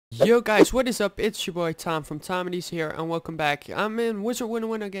Yo guys, what is up? It's your boy Tom from Thomedians here, and welcome back. I'm in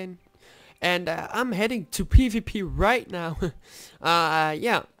Wizard101 again, and I'm heading to PvP right now.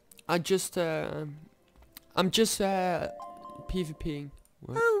 Yeah, I'm just PvPing.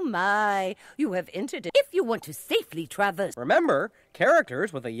 What? Oh my, you have entered it. If you want to safely traverse. Remember,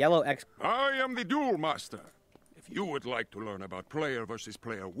 characters with a yellow X. I am the Duel Master. If you would like to learn about player versus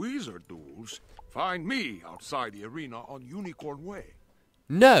player wizard duels, find me outside the arena on Unicorn Way.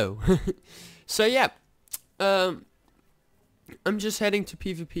 No. So yeah, I'm just heading to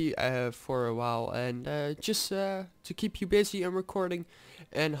PvP for a while, and just to keep you busy and recording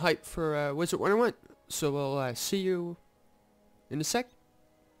and hype for Wizard101. So we'll see you in a sec.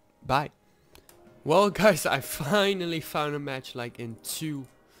 Bye. Well guys, I finally found a match like in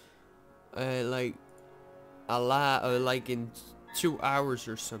in 2 hours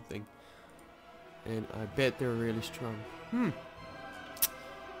or something, and I bet they're really strong.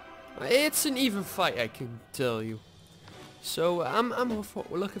 It's an even fight, I can tell you. So I'm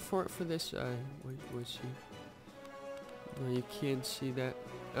looking forward for this. What's he? No, you can't see that.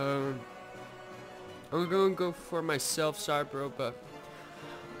 I'm gonna go for myself, sorry bro, but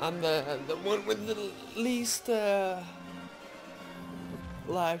I'm the one with the least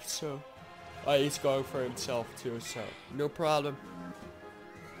life, so he's going for himself too, so no problem.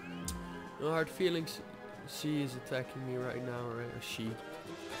 No hard feelings. She is attacking me right now, right? Or she?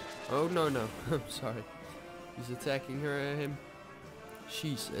 Oh no, I'm sorry. He's attacking him.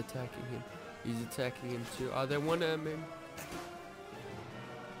 She's attacking him. He's attacking him too. Are they one of him?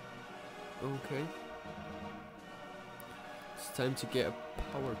 Okay. It's time to get a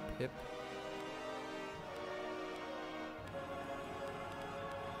power pip.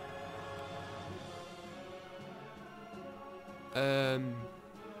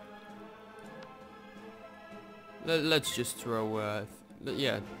 Let's just throw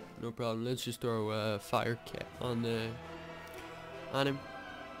yeah, no problem. Let's just throw a fire cat on him.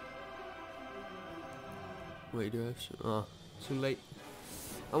 Wait, do I have some? Oh, too late.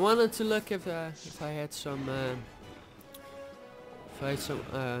 I wanted to look if I had some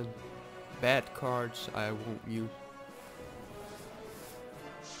bad cards I won't use.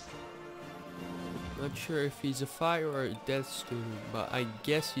 Not sure if he's a fire or a death student, but I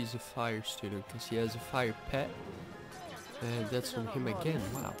guess he's a fire student because he has a fire pet. And that's on him again.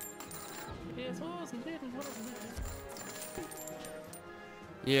 Wow.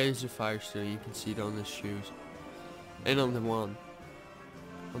 Yeah, he's a fire student. You can see it on his shoes and on the wand.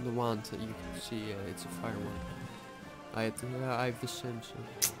 On the wand that you can see, it's a fire wand. I have the same. So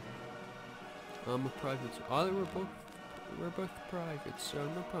I'm a private. Oh, we're both private, so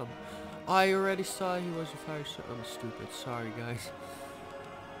no problem. I already saw he was a fire student. I'm stupid. Sorry, guys.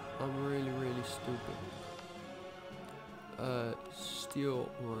 I'm really stupid. Steel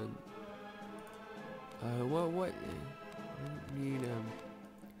one. What? I need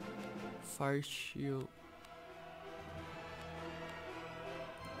fire shield.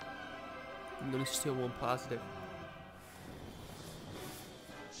 I'm gonna steal one positive.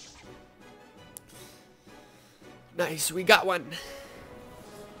 Nice, we got one.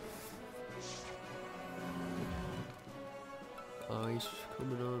 Oh, he's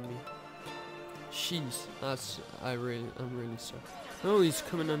coming on me. Jeez, I'm really sorry. Oh, he's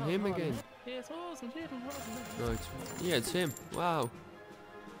coming on him again. No, it's him. Wow.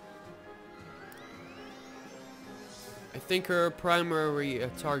 I think her primary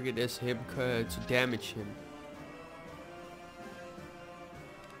target is him to damage him.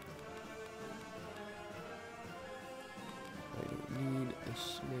 I don't need a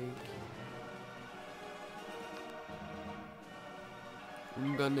snake.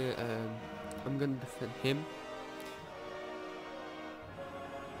 I'm gonna defend him.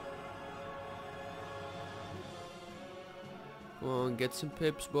 Come on, get some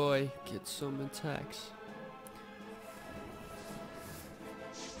pips, boy. Get some attacks.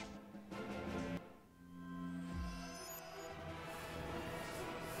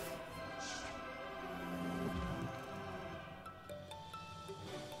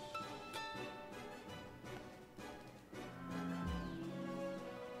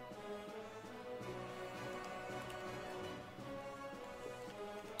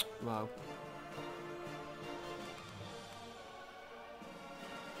 Wow.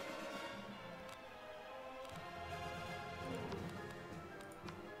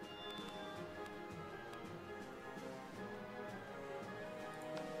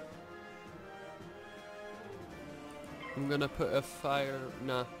 I'm gonna put a fire.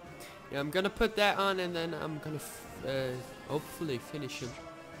 Nah. Yeah, I'm gonna put that on, and then I'm gonna hopefully finish him.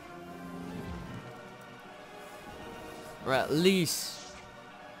 Or at least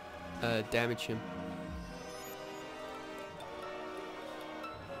damage him.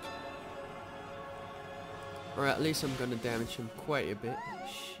 Or at least I'm gonna damage him quite a bit.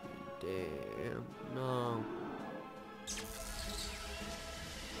 Damn, no.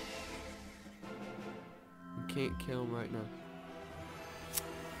 You can't kill him right now.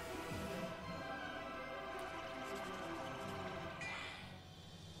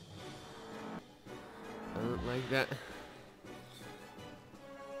 I don't like that.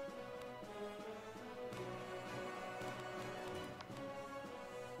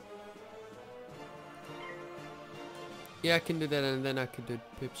 Yeah, I can do that, and then I could do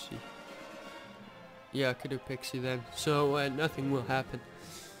Pipsy. Yeah, I could do Pixie then. So nothing will happen.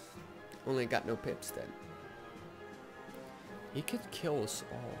 Only got no pips then. He could kill us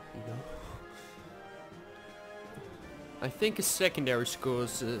all, you know. I think his secondary score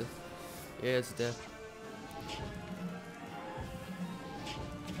is yeah, it's dead.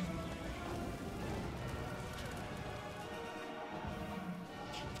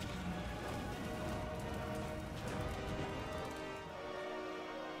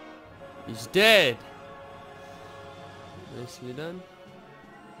 He's dead. Nicely done.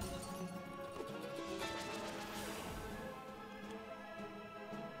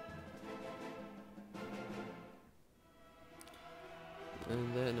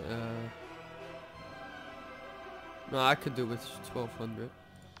 And then no, I could do with 1200.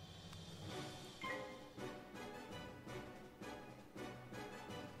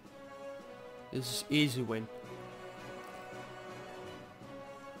 This is easy win.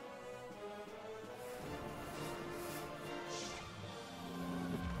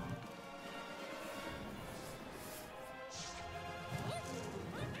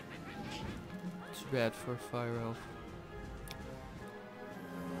 Bad for fire elf.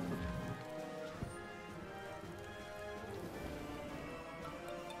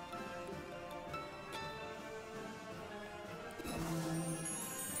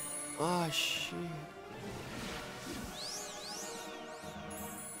 Ah, shit.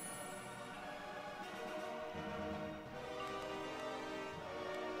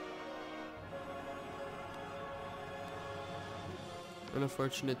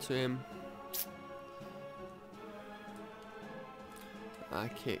 Unfortunate to him. I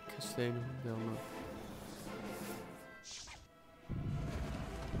can't sustain him, no, no.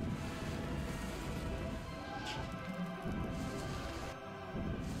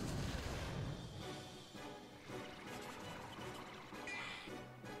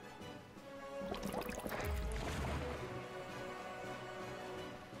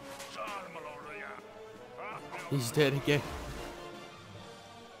 He's dead again.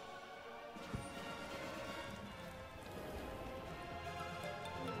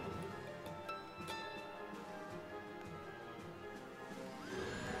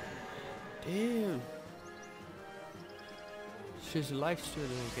 Damn. She's a life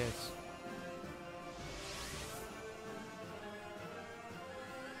student, I guess.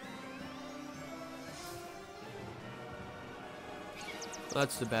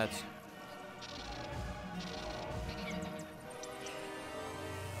 That's the bats.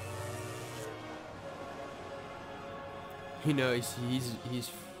 You know,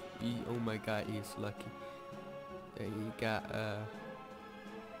 oh my god, he's lucky that he got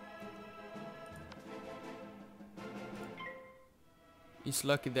he's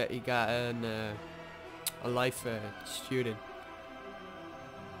lucky that he got a life student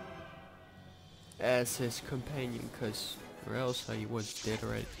as his companion, cause or else he was dead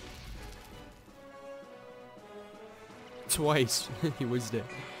already. Twice he was dead.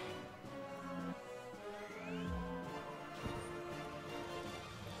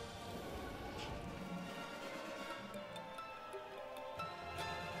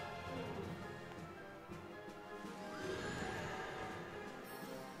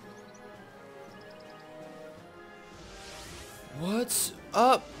 What's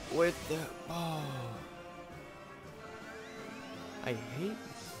up with the... Oh. I hate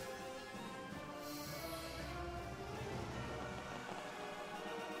this.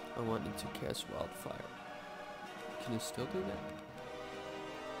 I wanted to cast Wildfire. Can you still do that?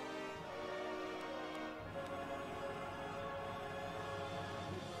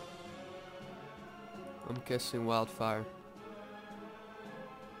 I'm casting Wildfire.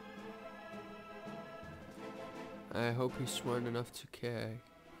 I hope he's smart enough to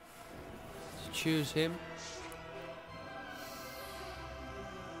choose him.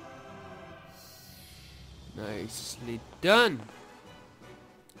 Nicely done.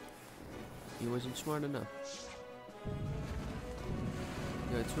 He wasn't smart enough.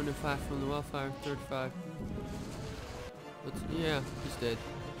 Got 25 from the wildfire, 35. But yeah, he's dead.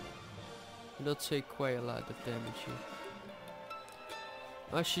 It'll take quite a lot of damage here.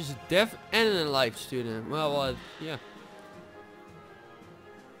 Oh, she's a deaf and an alive student. Well, yeah.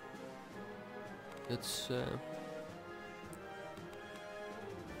 It's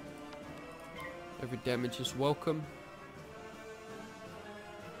every damage is welcome.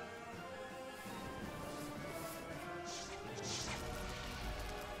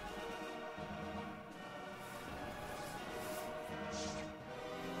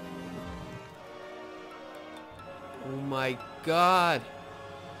 Oh my god!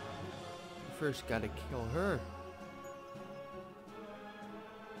 You first gotta kill her.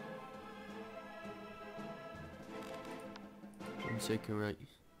 One second, right?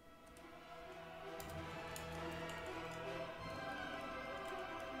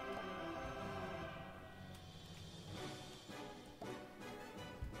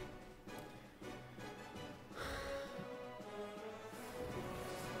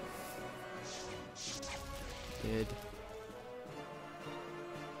 Dead.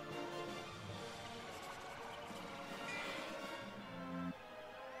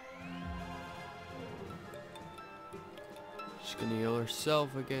 She's gonna heal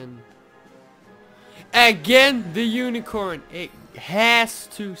herself again. Again, the unicorn. It has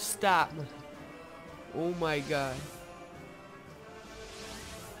to stop. Oh my god.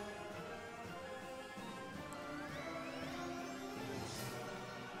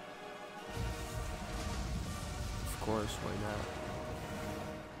 Of course, why not?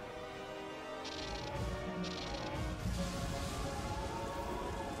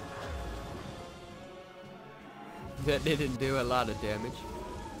 That didn't do a lot of damage.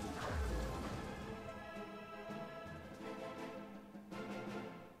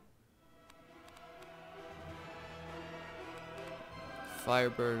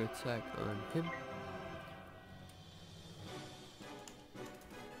 Firebird attack on him.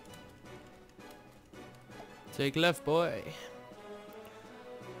 Take left, boy.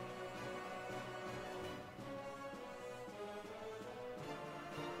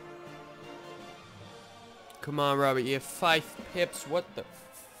 Come on, Robert. You have 5 pips. What the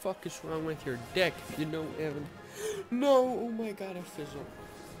fuck is wrong with your deck? You know, Evan. No. Oh my god, I fizzled.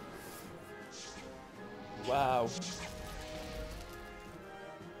 Wow.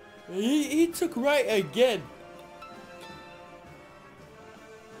 He took right again.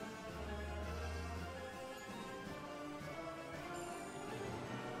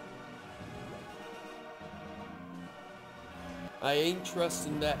 I ain't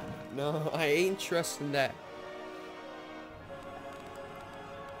trusting that. No, I ain't trusting that.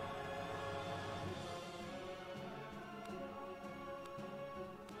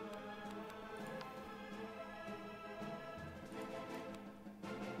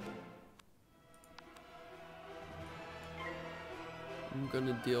 I'm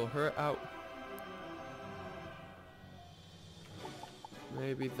gonna deal her out.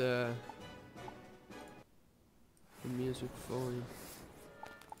 Maybe the music volume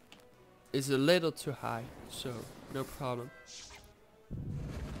is a little too high, so no problem.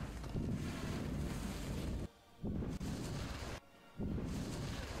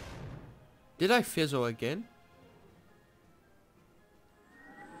 Did I fizzle again?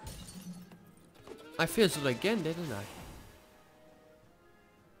 I fizzled again, didn't I?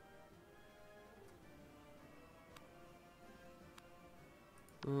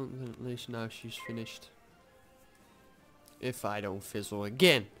 Well, at least now she's finished. If I don't fizzle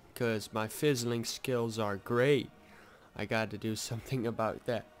again, because my fizzling skills are great. I got to do something about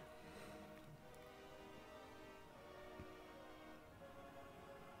that.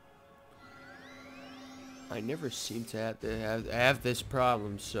 I never seem to have this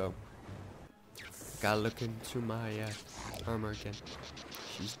problem, so gotta look into my armor again.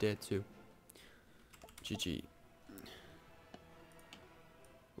 She's dead too. GG.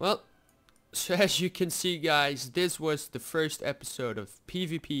 Well, so as you can see, guys, this was the first episode of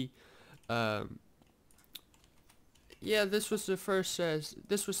PvP. Yeah, this was the first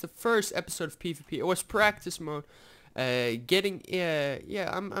episode of PvP. It was practice mode.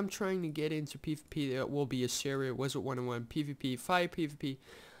 Yeah, I'm trying to get into PvP. It will be a series, Wizard101 PvP, Fire PvP,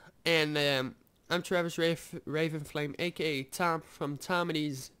 and I'm Travis Ravenflame, aka Tom from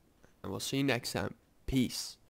Thomedians, and we'll see you next time. Peace.